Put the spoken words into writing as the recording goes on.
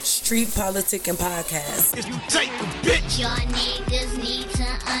Street Politicking Podcast. If you take a bitch, your niggas need to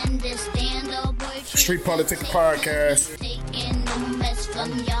understand the boy. Street Politicking Podcast. Taking the mess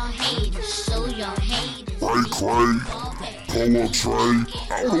from your haters, so your haters. Hey, Clay, Polo Trey.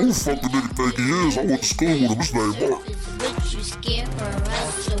 I don't know who the fuck the nigga think he is. I went to school with him. His name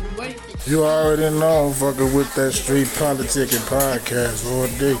Mark. You already know I'm fucking with that Street Politicking Podcast all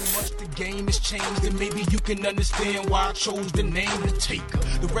day. the game has changed, and maybe you can understand why I chose the name The Taker.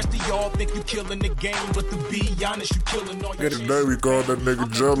 The rest of y'all think you killing the game, but to be honest, you killing all your Get today we call that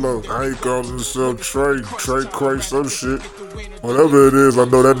nigga Jello. I ain't calling himself Trey Cray, some shit. Whatever it is, I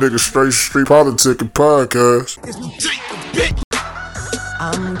know that nigga straight Street Politicking Podcast.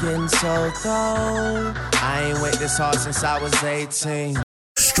 I'm getting so cold. I ain't wait this hard since I was 18.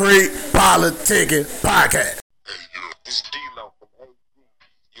 Street Politicking Podcast. Hey, yo, this is D-Lo from AZ.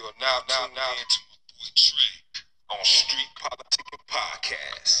 You are now into my boy Trey on Street Politicking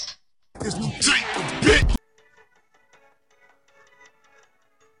Podcast. This new Taker, bitch.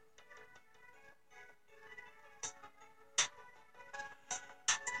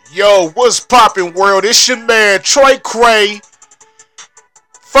 Yo, what's poppin', world? It's your man, Trey Cray.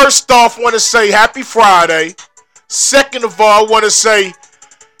 First off, want to say happy Friday. Second of all, I want to say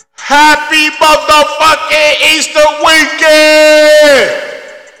happy motherfucking Easter weekend.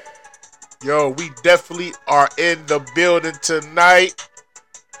 Yo, we definitely are in the building tonight.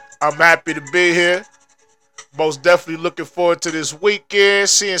 I'm happy to be here. Most definitely looking forward to this weekend.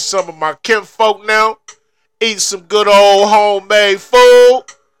 Seeing some of my kinfolk now. Eating some good old homemade food.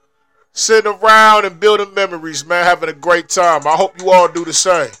 Sitting around and building memories, man. Having a great time. I hope you all do the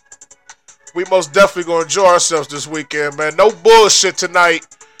same. We most definitely gonna enjoy ourselves this weekend, man. No bullshit tonight.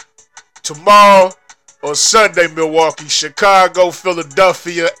 Tomorrow or Sunday, Milwaukee, Chicago,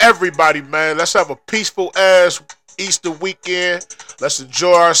 Philadelphia. Everybody, man. Let's have a peaceful ass Easter weekend. Let's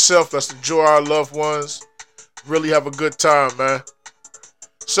enjoy ourselves. Let's enjoy our loved ones. Really have a good time, man.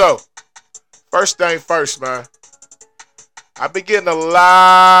 So, first thing first, man. I've been getting a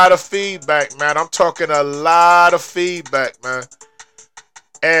lot of feedback, man. I'm talking a lot of feedback, man.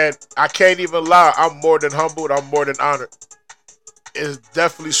 And I can't even lie. I'm more than humbled. I'm more than honored. It's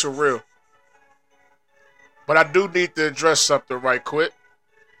definitely surreal. But I do need to address something right quick.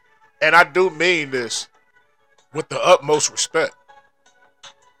 And I do mean this with the utmost respect.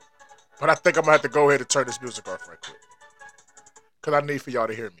 But I think I'm going to have to go ahead and turn this music off right quick. Because I need for y'all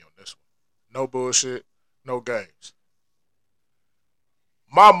to hear me on this one. No bullshit. No games.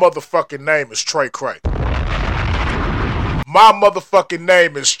 My motherfucking name is Trey Cray. My motherfucking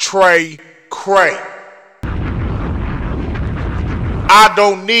name is Trey Cray. I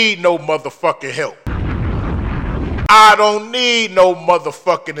don't need no motherfucking help. I don't need no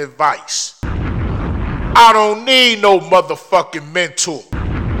motherfucking advice. I don't need no motherfucking mentor.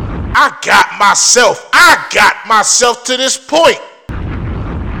 I got myself. I got myself to this point.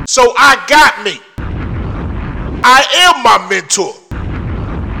 So I got me. I am my mentor.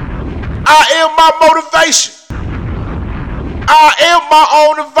 I am my motivation. I am my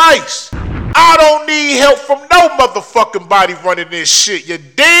own advice. I don't need help from no motherfucking body running this shit. You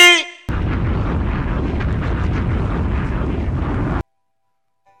dig?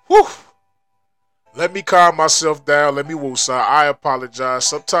 Whew. Let me calm myself down. Let me woosah. I apologize.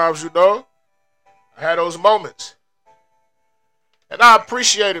 Sometimes, I had those moments. And I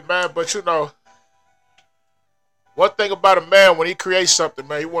appreciate it, man. But, one thing about a man, when he creates something,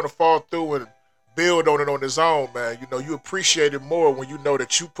 man, he want to fall through and build on it on his own, man. You appreciate it more when you know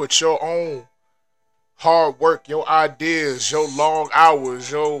that you put your own hard work, your ideas, your long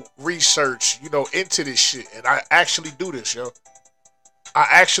hours, your research, into this shit. And I actually do this, yo. I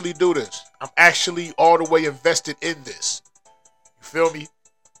actually do this. I'm actually all the way invested in this. You feel me?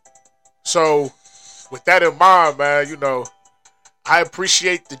 So, with that in mind, man, I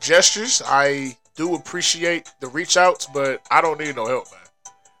appreciate the gestures. I do appreciate the reach outs, but I don't need no help, man.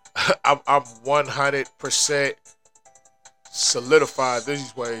 I'm 100% solidified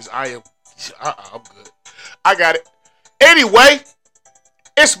these ways. I'm good. I got it. Anyway,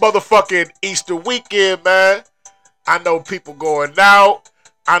 it's motherfucking Easter weekend, man. I know people going out.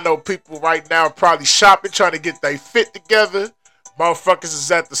 I know people right now probably shopping, trying to get their fit together. Motherfuckers is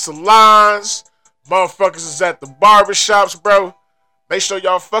at the salons. Motherfuckers is at the barbershops, bro. Make sure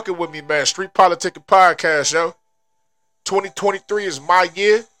y'all fucking with me, man. Street Politicking Podcast, yo. 2023 is my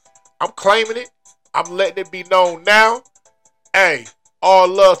year. I'm claiming it. I'm letting it be known now. Hey, all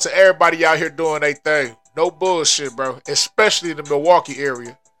love to everybody out here doing their thing. No bullshit, bro. Especially in the Milwaukee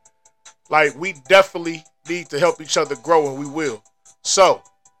area. Like, we definitely need to help each other grow, and we will. So,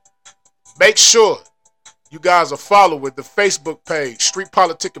 make sure you guys are following the Facebook page, Street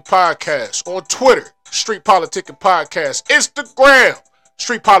Politicking Podcast. On Twitter, Street Politicking Podcast. Instagram,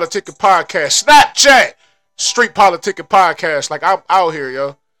 Street Politicking Podcast. Snapchat, Street Politicking Podcast. Like, I'm out here,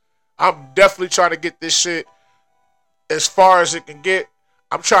 yo. I'm definitely trying to get this shit as far as it can get.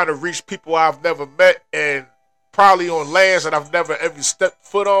 I'm trying to reach people I've never met and probably on lands that I've never ever stepped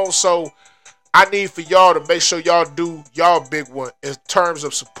foot on. So I need for y'all to make sure y'all do y'all big one in terms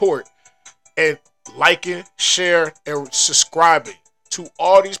of support and liking, sharing, and subscribing to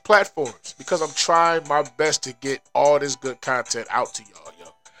all these platforms because I'm trying my best to get all this good content out to y'all, yo.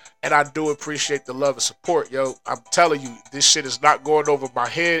 And I do appreciate the love and support, yo. I'm telling you, this shit is not going over my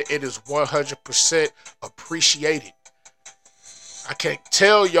head. It is 100% appreciated. I can't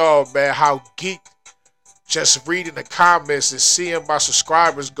tell y'all, man, how geeked just reading the comments and seeing my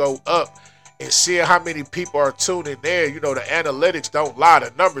subscribers go up and seeing how many people are tuning in. You know, the analytics don't lie.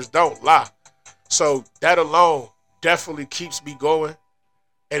 The numbers don't lie. So that alone definitely keeps me going.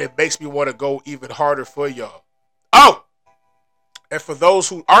 And it makes me want to go even harder for y'all. Oh! And for those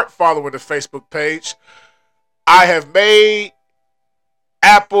who aren't following the Facebook page, I have made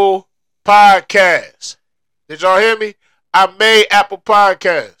Apple Podcasts. Did y'all hear me? I made Apple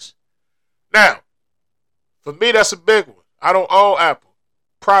Podcasts. Now, for me, that's a big one. I don't own Apple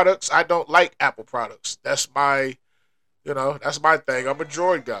products. I don't like Apple products. That's my thing. I'm a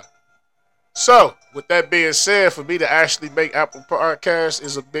Droid guy. So, with that being said, for me to actually make Apple Podcasts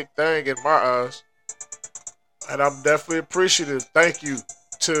is a big thing in my eyes. And I'm definitely appreciative. Thank you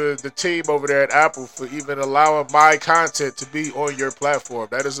to the team over there at Apple for even allowing my content to be on your platform.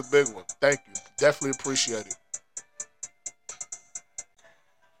 That is a big one. Thank you. Definitely appreciate it.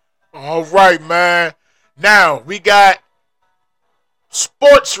 All right, man. Now, we got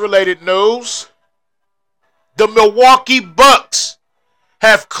sports-related news. The Milwaukee Bucks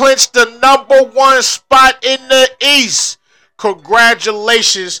have clinched the #1 spot in the East.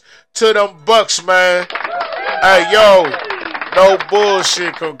 Congratulations to them Bucks, man. Hey, yo, no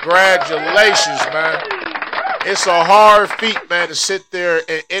bullshit. Congratulations, man. It's a hard feat, man, to sit there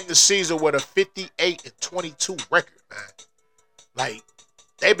and end the season with a 58-22 record, man. Like,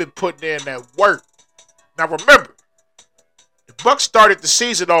 they've been putting in that work. Now, remember, the Bucks started the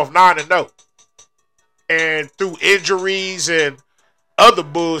season off 9-0. And through injuries and other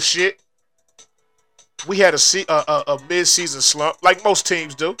bullshit, we had a mid-season slump, like most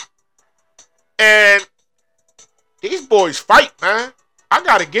teams do. And these boys fight, man. I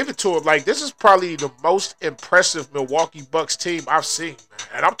got to give it to them. Like, this is probably the most impressive Milwaukee Bucks team I've seen, man.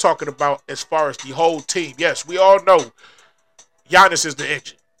 And I'm talking about as far as the whole team. Yes, we all know Giannis is the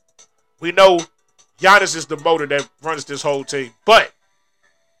engine. We know Giannis is the motor that runs this whole team. But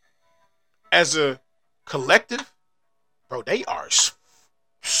as a collective, bro, they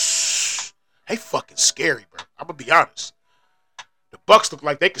fucking scary, bro. I'm going to be honest. The Bucks look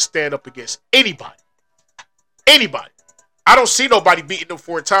like they can stand up against anybody. Anybody. I don't see nobody beating them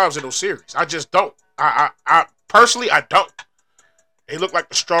 4 times in those series. I just don't. I personally, I don't. They look like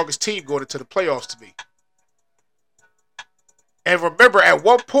the strongest team going into the playoffs to me. And remember, at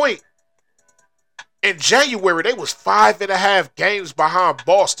one point in January, they was 5.5 games behind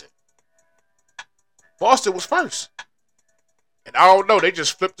Boston. Boston was first. And I don't know, they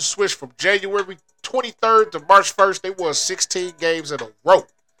just flipped the switch from January 23rd to March 1st. They won 16 games in a row.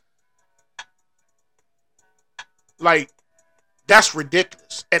 Like, that's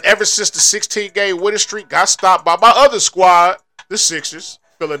ridiculous. And ever since the 16-game winning streak got stopped by my other squad, the Sixers,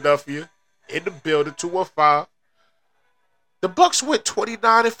 Philadelphia, in the building, 215, the Bucks went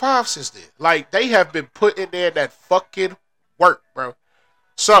 29-5 since then. Like, they have been putting in that fucking work, bro.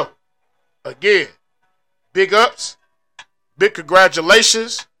 So, again, big ups, big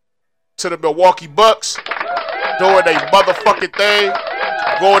congratulations to the Milwaukee Bucks doing a motherfucking thing,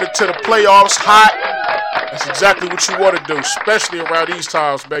 going into the playoffs hot. That's exactly what you want to do, especially around these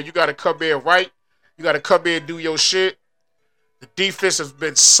times, man. You got to come in right. You got to come in and do your shit. The defense has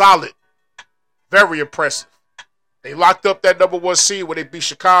been solid. Very impressive. They locked up that #1 seed when they beat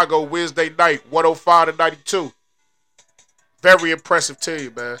Chicago Wednesday night, 105-92. Very impressive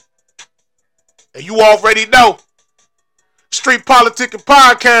team, man. And you already know, Street Politicking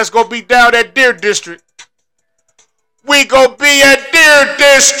Podcast gonna be down at Deer District. We gonna be at Deer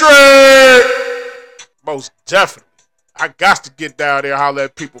District. Most definitely. I got to get down there, holler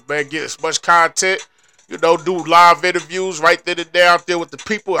at people, man. Get as much content. You know, do live interviews right then and there out there with the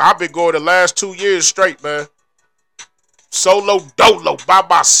people. I've been going the last 2 years straight, man. Solo dolo by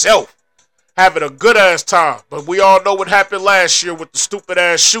myself. Having a good ass time. But we all know what happened last year with the stupid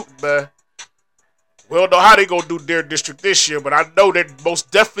ass shooting, man. We don't know how they gonna do Deer District this year, but I know they're most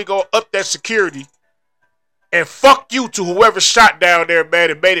definitely gonna up that security And fuck you to whoever shot down there,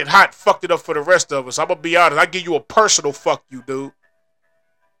 man, and made it hot, fucked it up for the rest of us. I'm gonna be honest. I give you a personal fuck you, dude.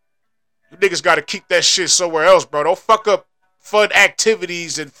 You niggas gotta keep that shit somewhere else, bro. Don't fuck up fun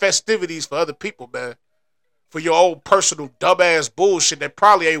activities and festivities for other people, man. For your own personal dumbass bullshit that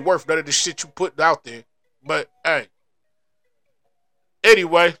probably ain't worth none of the shit you putting out there. But, hey.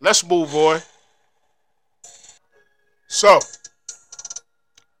 Anyway, let's move on. So,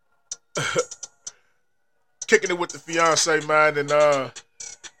 kicking it with the fiance, man, and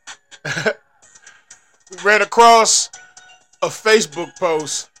we ran across a Facebook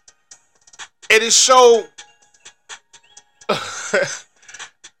post, and it showed.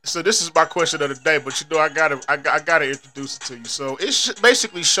 So this is my question of the day, but you know I gotta introduce it to you. So it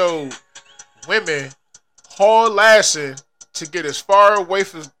basically showed women hard-assing to get as far away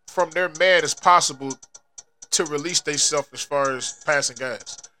from their man as possible to release themselves as far as passing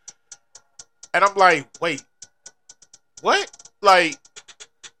gas. And I'm like, wait, what? Like,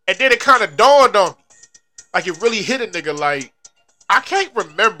 and then it kind of dawned on me. Like, it really hit a nigga. Like, I can't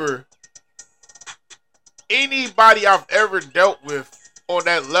remember anybody I've ever dealt with on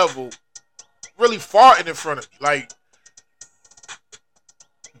that level really farting in front of me. Like,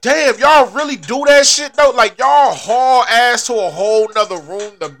 damn, y'all really do that shit though? Like, y'all haul ass to a whole nother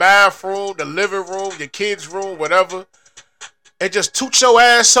room, the bathroom, the living room, your kid's room, whatever, and just toot your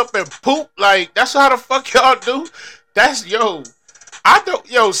ass up and poop? Like, that's how the fuck y'all do? That's, yo, I don't,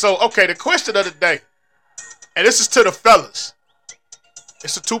 yo, so, okay, the question of the day, and this is to the fellas.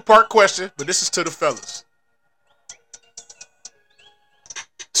 It's a two-part question, but this is to the fellas.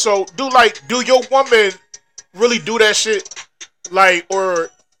 So, do your woman really do that shit? Like, or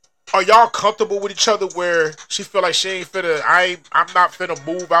are y'all comfortable with each other where she feel like she ain't finna, I'm not finna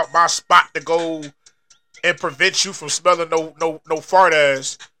move out my spot to go and prevent you from smelling no fart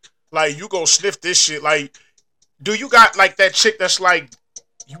ass? Like, you gonna sniff this shit? Like, do you got like that chick that's like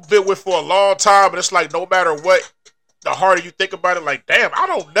you've been with for a long time, and it's like no matter what, the harder you think about it, like, damn, I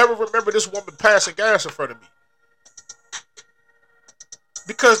don't never remember this woman passing gas in front of me.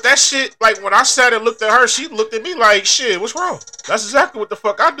 Because that shit, like, when I sat and looked at her, she looked at me like, shit, what's wrong? That's exactly what the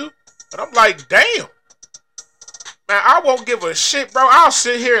fuck I do. And I'm like, damn. Man, I won't give a shit, bro. I'll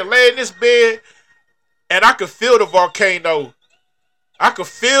sit here and lay in this bed, and I could feel the volcano. I could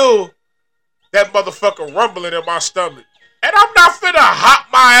feel that motherfucker rumbling in my stomach. And I'm not finna hop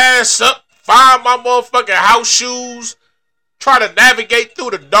my ass up, find my motherfucking house shoes, try to navigate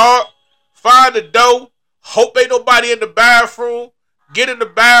through the dark, find the door, hope ain't nobody in the bathroom, get in the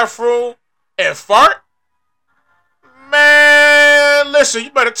bathroom, and fart? Man, listen,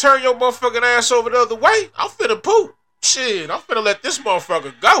 you better turn your motherfucking ass over the other way. I'm finna poop. Shit, I'm finna let this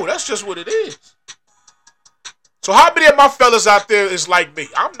motherfucker go. That's just what it is. So how many of my fellas out there is like me?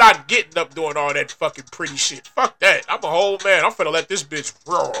 I'm not getting up doing all that fucking pretty shit. Fuck that. I'm a whole man. I'm finna let this bitch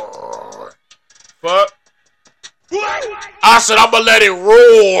roar. Fuck. I said I'm gonna let it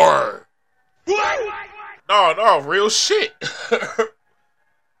roar. No, real shit.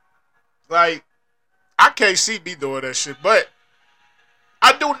 Like, I can't see me doing that shit, but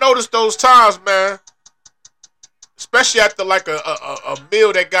I do notice those times, man. Especially after like a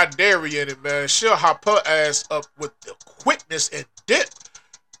meal that got dairy in it, man. She'll hop her ass up with the quickness and dip.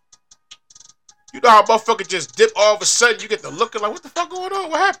 You know how motherfucker just dip all of a sudden, you get the looking like, what the fuck going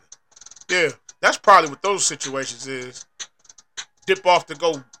on? What happened? Yeah, that's probably what those situations is. Dip off to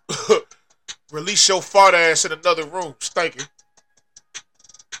go release your fart ass in another room, stinking.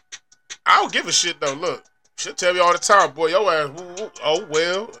 I don't give a shit though. Look, she'll tell me all the time, boy, your ass, woo, oh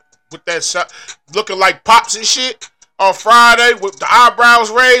well, with that shot, looking like Pops and shit on Friday with the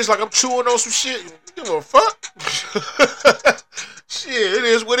eyebrows raised like I'm chewing on some shit. You give a fuck? Shit, it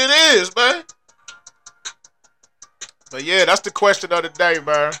is what it is, man. But yeah, that's the question of the day,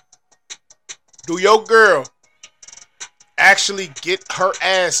 man. Do your girl actually get her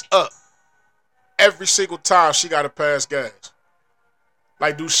ass up every single time she got to pass gas?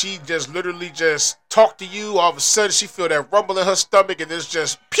 Like, do she just literally just talk to you, all of a sudden she feel that rumble in her stomach and it's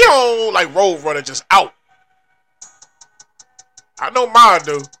just pew, like Road Runner, just out? I know mine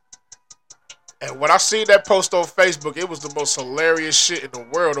do. And when I seen that post on Facebook, it was the most hilarious shit in the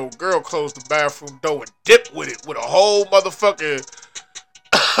world. Old girl closed the bathroom door and dipped with it with a whole motherfucking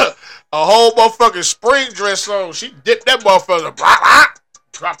spring dress on. She dipped that motherfucker.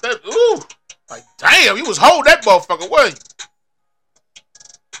 Dropped that. Ooh. Like, damn, you was holding that motherfucker, wasn't you?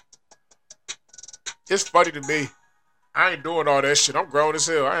 It's funny to me. I ain't doing all that shit. I'm grown as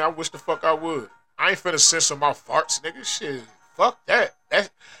hell. I wish the fuck I would. I ain't finna censor my farts, nigga. Shit. Fuck that.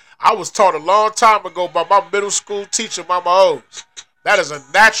 I was taught a long time ago by my middle school teacher, Mama O's. That is a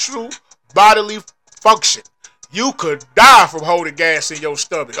natural bodily function. You could die from holding gas in your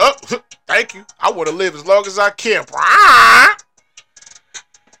stomach. Oh, thank you. I want to live as long as I can. Fuck.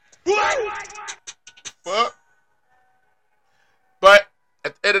 But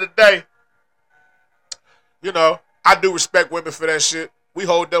at the end of the day, you know, I do respect women for that shit. We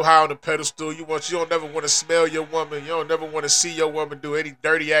hold them high on the pedestal. You don't never want to smell your woman. You don't never want to see your woman do any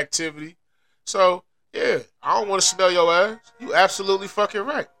dirty activity. So, yeah, I don't want to smell your ass. You absolutely fucking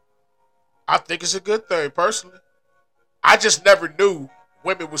right. I think it's a good thing, personally. I just never knew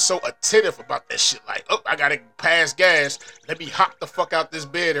women were so attentive about that shit. Like, oh, I gotta pass gas. Let me hop the fuck out this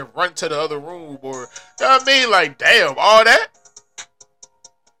bed and run to the other room. Or, you know what I mean? Like, damn, all that?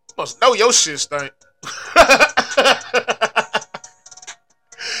 You must know your shit stink.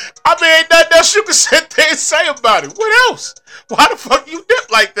 I mean, ain't nothing else you can sit there and say about it. What else? Why the fuck you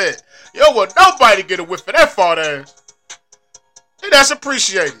dip like that? You don't want nobody to get a whiff of that fart ass. And that's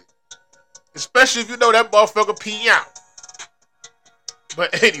appreciated. Especially if you know that motherfucker pee out.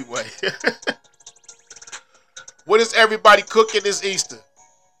 But anyway. What is everybody cooking this Easter?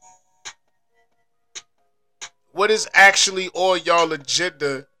 What is actually on y'all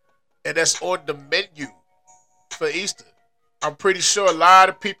agenda and that's on the menu for Easter? I'm pretty sure a lot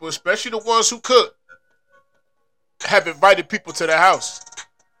of people, especially the ones who cook, have invited people to their house.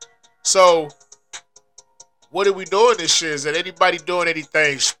 So, what are we doing this year? Is it anybody doing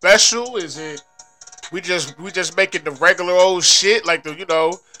anything special? Is it we just making the regular old shit like the, you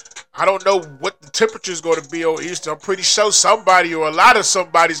know, I don't know what the temperature is going to be on Easter. I'm pretty sure somebody or a lot of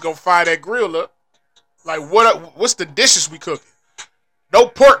somebody's going to fire that grill up. Like what's the dishes we cooking? No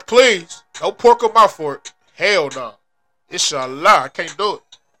pork, please. No pork on my fork. Hell no. Inshallah, I can't do it.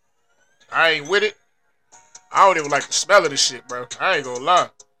 I ain't with it. I don't even like the smell of this shit, bro. I ain't gonna lie.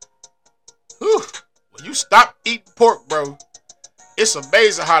 Whew. When you stop eating pork, bro, it's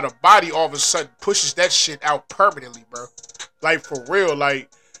amazing how the body all of a sudden pushes that shit out permanently, bro. Like, for real.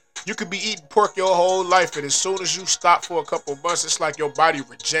 Like, you could be eating pork your whole life, and as soon as you stop for a couple months, it's like your body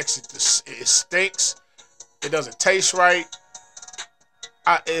rejects it. It stinks. It doesn't taste right.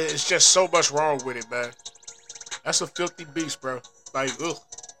 It's just so much wrong with it, man. That's a filthy beast, bro. Like, ugh.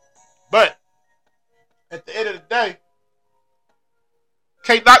 But, at the end of the day,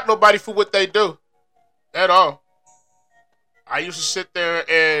 can't knock nobody for what they do. At all. I used to sit there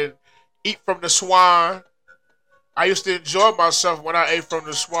and eat from the swine. I used to enjoy myself when I ate from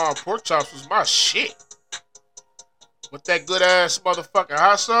the swine. Pork chops was my shit. With that good ass motherfucking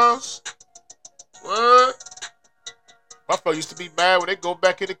hot sauce. What? My folks used to be mad when they go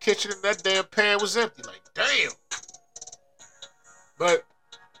back in the kitchen and that damn pan was empty. Like, damn. But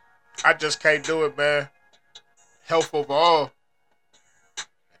I just can't do it, man. Health overall.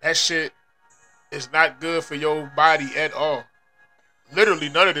 That shit is not good for your body at all. Literally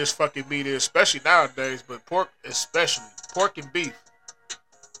none of this fucking meat is, especially nowadays, but pork especially. Pork and beef.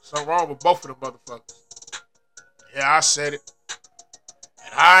 Something wrong with both of them motherfuckers. Yeah, I said it.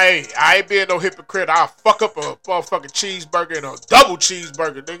 And I ain't being no hypocrite. I'll fuck up a motherfucking cheeseburger and a double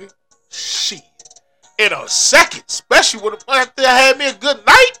cheeseburger, nigga. Shit. In a second. Especially when after I had me a good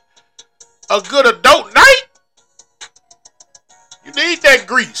night. A good adult night. You need that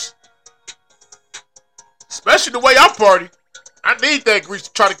grease. Especially the way I party. I need that grease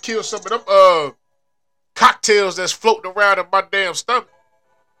to try to kill some of them cocktails that's floating around in my damn stomach.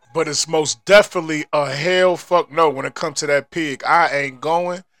 But it's most definitely a hell fuck no when it comes to that pig. I ain't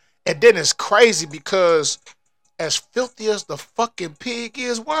going. And then it's crazy because as filthy as the fucking pig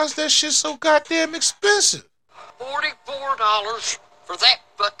is, why is that shit so goddamn expensive? $44 for that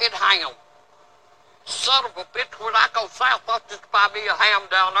fucking ham. Son of a bitch, when I go south, I'll just buy me a ham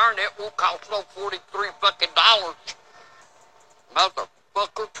down there and it won't cost no $43 fucking dollars.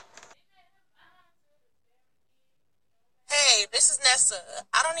 Motherfucker. Hey, this is Nessa.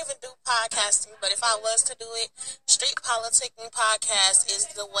 I don't even do podcasting, but if I was to do it, Street Politicking Podcast is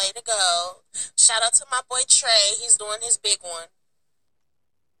the way to go. Shout out to my boy Trey. He's doing his big one.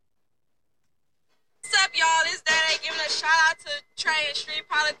 What's up, y'all? This Daddy giving a shout out to Trey and Street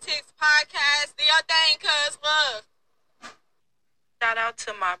Politics Podcast. Do your thing, cuz love. Shout out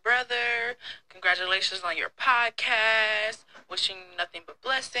to my brother. Congratulations on your podcast. Wishing you nothing but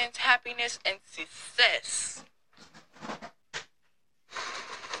blessings, happiness, and success.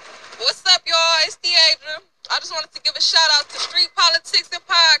 What's up, y'all? It's Deidre. I just wanted to give a shout out to Street Politics and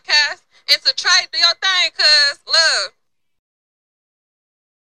Podcast. And to Trey, do your thing, cuz love.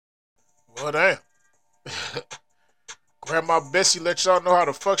 Well, damn. Grandma Bessie let y'all know how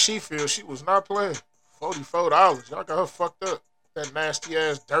the fuck she feels. She was not playing. $44. Y'all got her fucked up. That nasty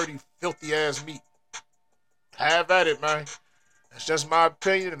ass, dirty, filthy ass meat. Have at it, man. That's just my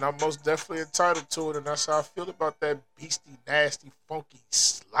opinion, and I'm most definitely entitled to it, and that's how I feel about that beastie, nasty, funky,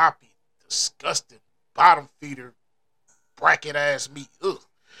 sloppy, disgusting, bottom feeder, bracket ass meat. Ugh.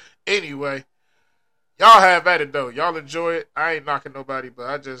 Anyway, y'all have at it though. Y'all enjoy it. I ain't knocking nobody,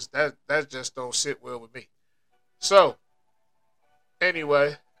 but that just don't sit well with me. So,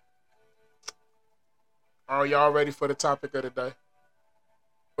 anyway, are y'all ready for the topic of the day?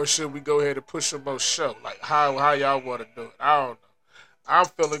 Or should we go ahead and push some more show? Like how y'all want to do it? I don't know. I'm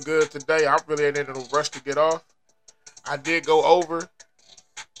feeling good today. I really ain't in a rush to get off. I did go over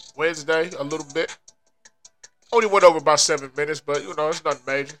Wednesday a little bit. Only went over about 7 minutes, but it's nothing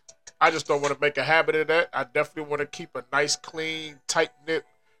major. I just don't want to make a habit of that. I definitely want to keep a nice, clean, tight knit,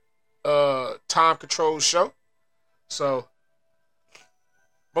 time control show. So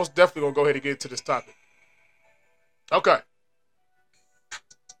most definitely gonna go ahead and get into this topic. Okay.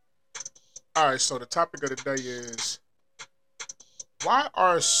 All right. So the topic of the day is, why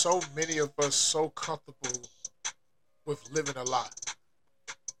are so many of us so comfortable with living a lie?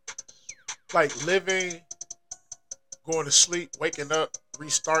 Like living, going to sleep, waking up,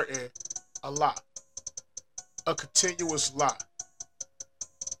 restarting, a lie. A continuous lie.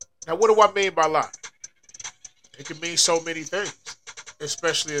 Now, what do I mean by lie? It can mean so many things,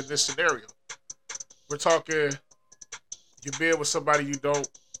 especially in this scenario. We're talking you being with somebody you don't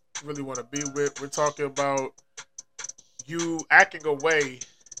really want to be with. We're talking about you acting a way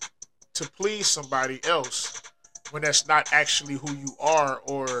to please somebody else when that's not actually who you are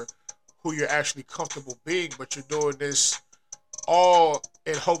or who you're actually comfortable being, but you're doing this all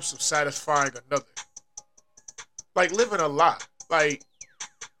in hopes of satisfying another. Like living a lie. Like,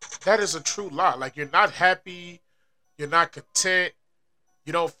 that is a true lie. Like, you're not happy, you're not content,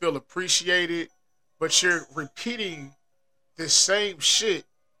 you don't feel appreciated, but you're repeating the same shit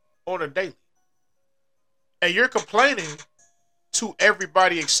on a daily. And you're complaining to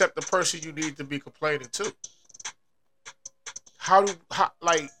everybody except the person you need to be complaining to. I'm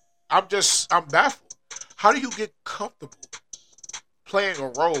baffled. How do you get comfortable playing a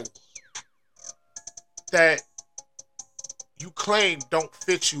role that you claim don't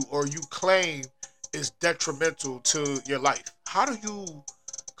fit you or you claim is detrimental to your life? How do you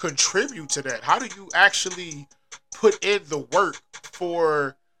contribute to that? How do you actually put in the work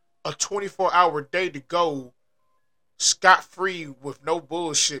for a 24-hour day to go scot-free with no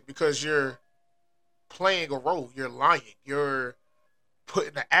bullshit because you're playing a role, you're lying, you're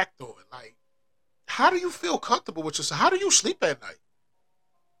putting an act on it? Like, how do you feel comfortable with yourself? How do you sleep at night?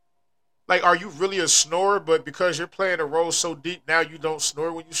 Like, are you really a snorer, but because you're playing a role so deep, now you don't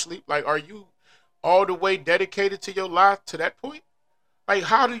snore when you sleep? Like, are you all the way dedicated to your life to that point? Like,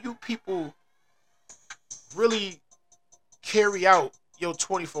 how do you people really carry out your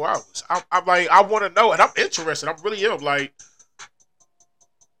 24 hours? I'm like, I want to know, and I'm interested. I really am. Like,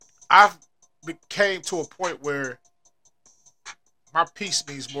 I've came to a point where my peace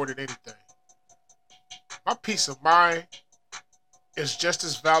means more than anything. My peace of mind is just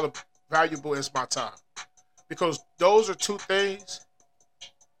as valuable as my time. Because those are two things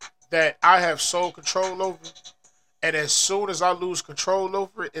that I have sole control over. And as soon as I lose control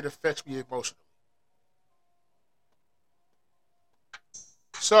over it, it affects me emotionally.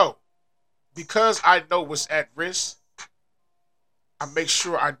 So, because I know what's at risk, I make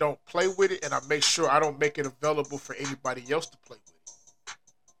sure I don't play with it, and I make sure I don't make it available for anybody else to play with it.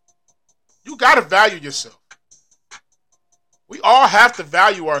 You gotta value yourself. We all have to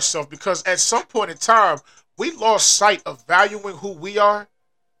value ourselves, because at some point in time, we lost sight of valuing who we are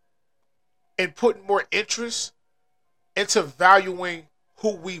and putting more interest into valuing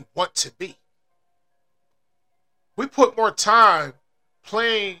who we want to be. We put more time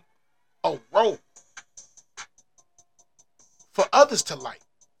playing a role for others to like,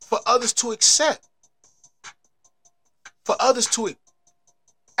 for others to accept, for others to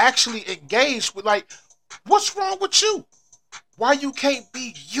actually engage with. Like, what's wrong with you? Why you can't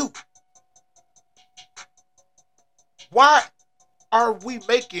be you? Why are we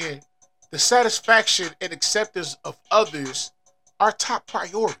making the satisfaction and acceptance of others our top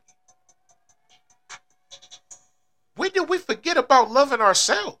priority? When did we forget about loving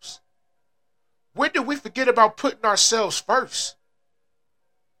ourselves? When did we forget about putting ourselves first?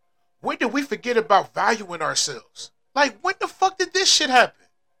 When did we forget about valuing ourselves? Like, when the fuck did this shit happen?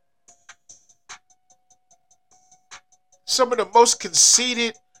 Some of the most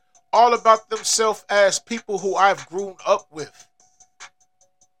conceited, all about themselves as people who I've grown up with,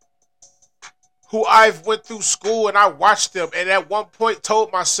 who I've went through school and I watched them, and at one point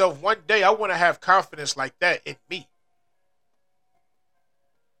told myself, one day I want to have confidence like that in me.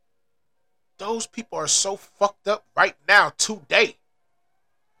 those people are so fucked up right now, today.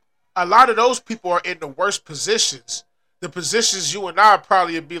 A lot of those people are in the worst positions. The positions you and I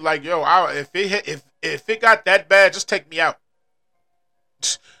probably would be like, yo, if it got that bad, just take me out.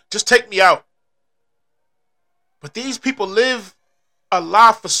 Just take me out. But these people live a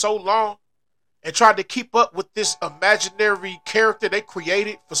lie for so long and tried to keep up with this imaginary character they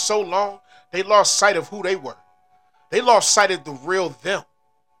created for so long, they lost sight of who they were. They lost sight of the real them.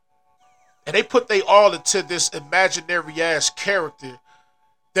 And they put they all into this imaginary ass character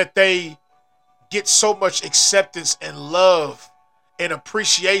that they get so much acceptance and love and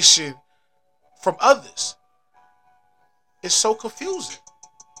appreciation from others. It's so confusing.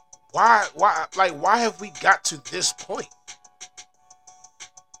 Why have we got to this point?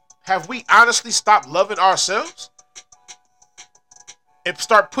 Have we honestly stopped loving ourselves and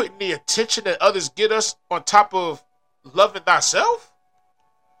start putting the attention that others get us on top of loving thyself?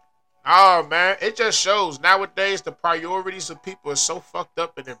 Oh man, it just shows nowadays the priorities of people are so fucked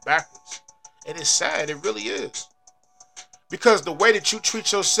up and they're backwards. And it's sad, it really is. Because the way that you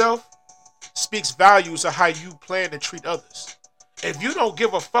treat yourself speaks volumes of how you plan to treat others. If you don't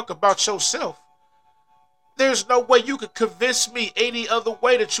give a fuck about yourself, there's no way you could convince me any other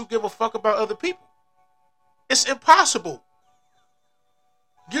way that you give a fuck about other people. It's impossible.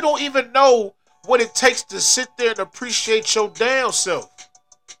 You don't even know what it takes to sit there and appreciate your damn self.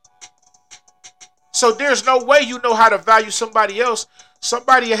 So there's no way you know how to value somebody else.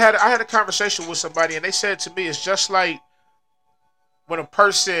 I had a conversation with somebody and they said to me, it's just like when a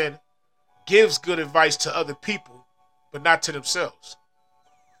person gives good advice to other people, but not to themselves.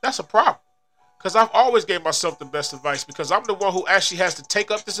 That's a problem. Because I've always gave myself the best advice because I'm the one who actually has to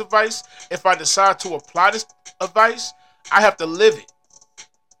take up this advice. If I decide to apply this advice, I have to live it.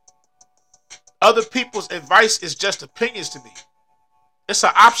 Other people's advice is just opinions to me. It's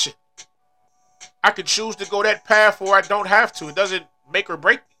an option. I can choose to go that path or I don't have to. It doesn't make or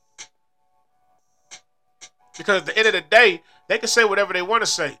break me. Because at the end of the day, they can say whatever they want to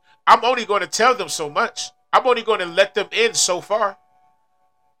say. I'm only going to tell them so much. I'm only going to let them in so far.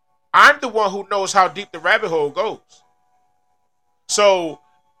 I'm the one who knows how deep the rabbit hole goes. So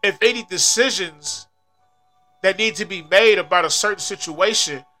if any decisions that need to be made about a certain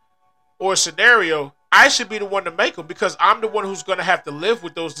situation or a scenario, I should be the one to make them because I'm the one who's going to have to live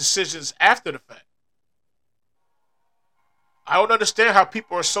with those decisions after the fact. I don't understand how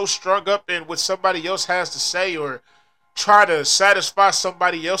people are so strung up in what somebody else has to say or try to satisfy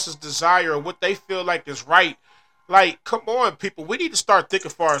somebody else's desire or what they feel like is right. Like, come on, people. We need to start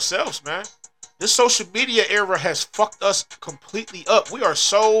thinking for ourselves, man. This social media era has fucked us completely up. We are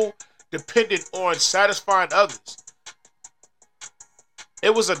so dependent on satisfying others.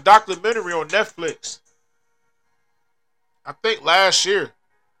 It was a documentary on Netflix, I think last year.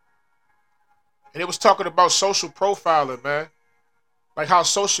 And it was talking about social profiling, man. Like how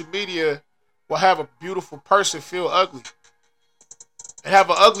social media will have a beautiful person feel ugly. And have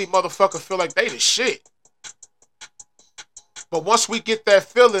an ugly motherfucker feel like they the shit. But once we get that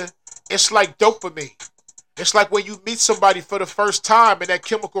feeling, it's like dopamine. It's like when you meet somebody for the first time and that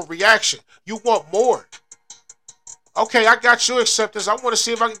chemical reaction. You want more. Okay, I got your acceptance. I want to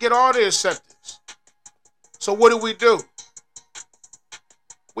see if I can get all the acceptance. So what do?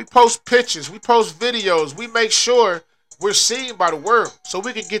 We post pictures. We post videos. We make sure we're seen by the world so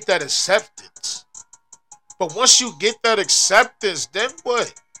we can get that acceptance. But once you get that acceptance, then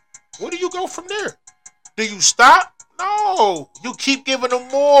what? Where do you go from there? Do you stop? No. You keep giving them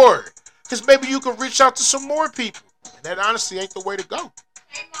more. Because maybe you can reach out to some more people. And that honestly ain't the way to go.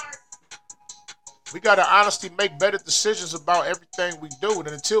 We got to honestly make better decisions about everything we do. And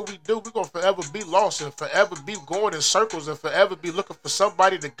until we do, we're going to forever be lost and forever be going in circles and forever be looking for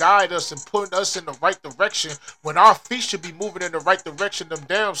somebody to guide us and putting us in the right direction when our feet should be moving in the right direction them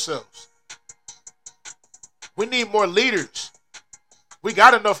damn selves. We need more leaders. We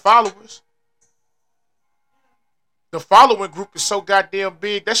got enough followers. The following group is so goddamn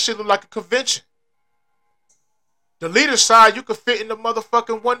big, that shit look like a convention. The leader side, you could fit in the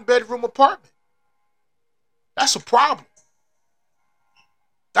motherfucking one-bedroom apartment. That's a problem.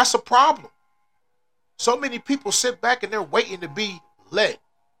 That's a problem. So many people sit back and they're waiting to be led.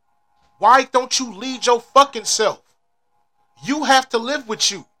 Why don't you lead your fucking self? You have to live with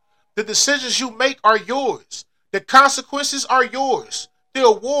you. The decisions you make are yours. The consequences are yours. The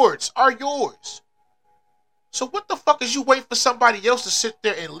awards are yours. So what the fuck is you waiting for somebody else to sit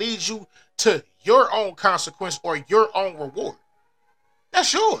there and lead you to your own consequence or your own reward?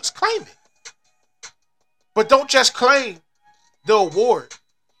 That's yours. Claim it. But don't just claim the award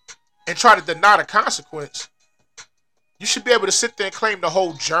and try to deny the consequence. You should be able to sit there and claim the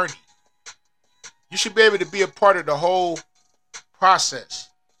whole journey. You should be able to be a part of the whole process.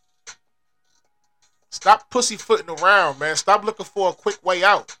 Stop pussyfooting around, man. Stop looking for a quick way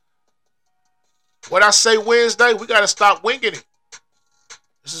out. What I say Wednesday, we got to stop winging it.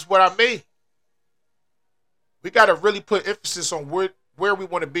 This is what I mean. We got to really put emphasis on where we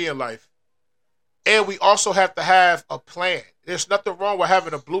want to be in life. And we also have to have a plan. There's nothing wrong with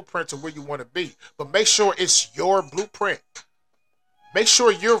having a blueprint to where you want to be. But make sure it's your blueprint. Make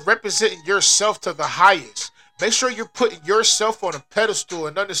sure you're representing yourself to the highest. Make sure you're putting yourself on a pedestal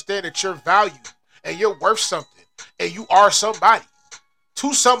and understand that you're valued and you're worth something. And you are somebody.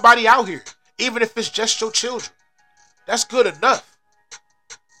 To somebody out here. Even if it's just your children. That's good enough.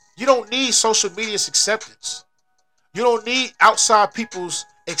 You don't need social media's acceptance. You don't need outside people's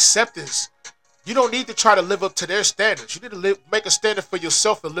acceptance. You don't need to try to live up to their standards. You need to make a standard for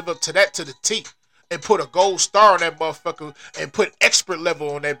yourself and live up to that to the T. And put a gold star on that motherfucker and put expert level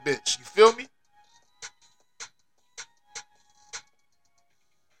on that bitch. You feel me?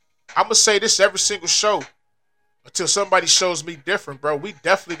 I'm going to say this every single show until somebody shows me different, bro. We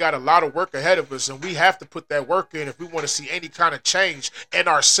definitely got a lot of work ahead of us, and we have to put that work in if we want to see any kind of change in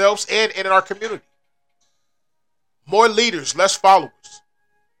ourselves and in our community. More leaders, less followers.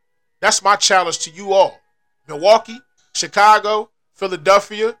 That's my challenge to you all. Milwaukee, Chicago,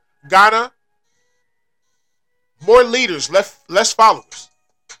 Philadelphia, Ghana. More leaders, less followers.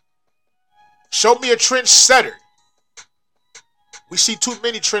 Show me a trend setter. We see too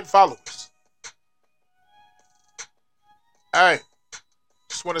many trend followers. All right.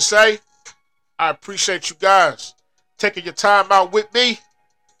 Just want to say, I appreciate you guys taking your time out with me.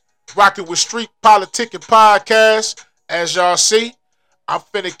 Rocking with Street Politicking Podcast. As y'all see, I'm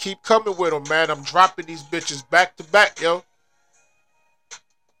finna keep coming with them, man. I'm dropping these bitches back to back, yo.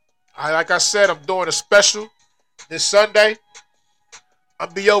 Like I said, I'm doing a special this Sunday.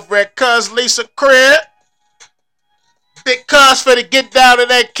 I'll be over at Cuz Lisa crib. Big Cuz finna get down in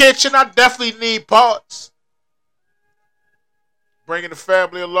that kitchen. I definitely need parts. Bringing the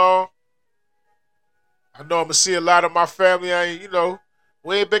family along. I know I'm gonna see a lot of my family.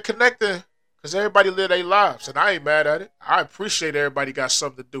 We ain't been connecting because everybody live their lives, and I ain't mad at it. I appreciate everybody got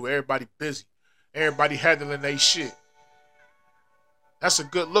something to do. Everybody busy. Everybody handling their shit. That's a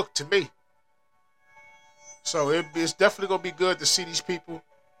good look to me. So it's definitely going to be good to see these people,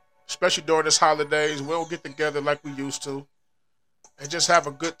 especially during this holidays. We don't get together like we used to and just have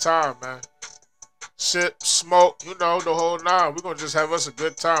a good time, man. Sip, smoke, the whole nine. We're going to just have us a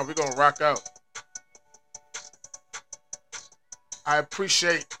good time. We're going to rock out. I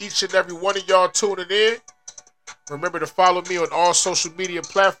appreciate each and every one of y'all tuning in. Remember to follow me on all social media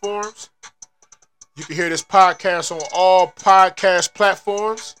platforms. You can hear this podcast on all podcast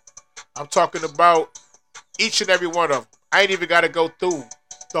platforms. I'm talking about each and every one of them. I ain't even got to go through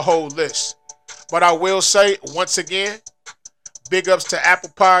the whole list. But I will say, once again, big ups to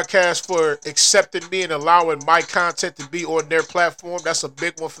Apple Podcasts for accepting me and allowing my content to be on their platform. That's a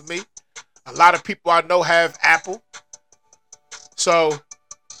big one for me. A lot of people I know have Apple. So,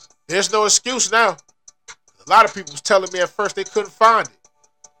 there's no excuse now. A lot of people was telling me at first they couldn't find it.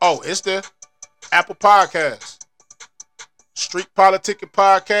 Oh, it's there. Apple Podcasts. Street Politicking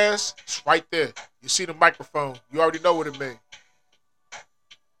Podcast. It's right there. You see the microphone. You already know what it means.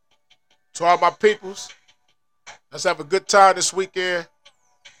 To all my peoples, let's have a good time this weekend.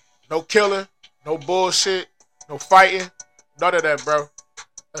 No killing, no bullshit, no fighting, none of that, bro.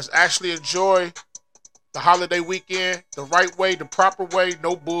 Let's actually enjoy the holiday weekend the right way, the proper way,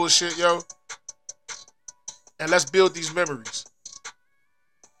 no bullshit, yo. And let's build these memories.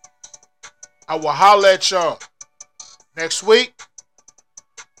 I will holler at y'all next week.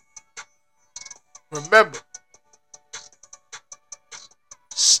 Remember,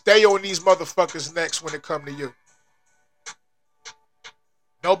 stay on these motherfuckers' necks when it come to you.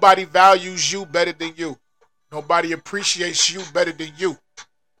 Nobody values you better than you. Nobody appreciates you better than you.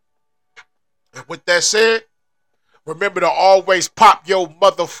 And with that said, remember to always pop your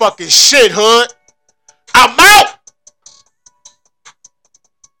motherfucking shit, hood. I'm out!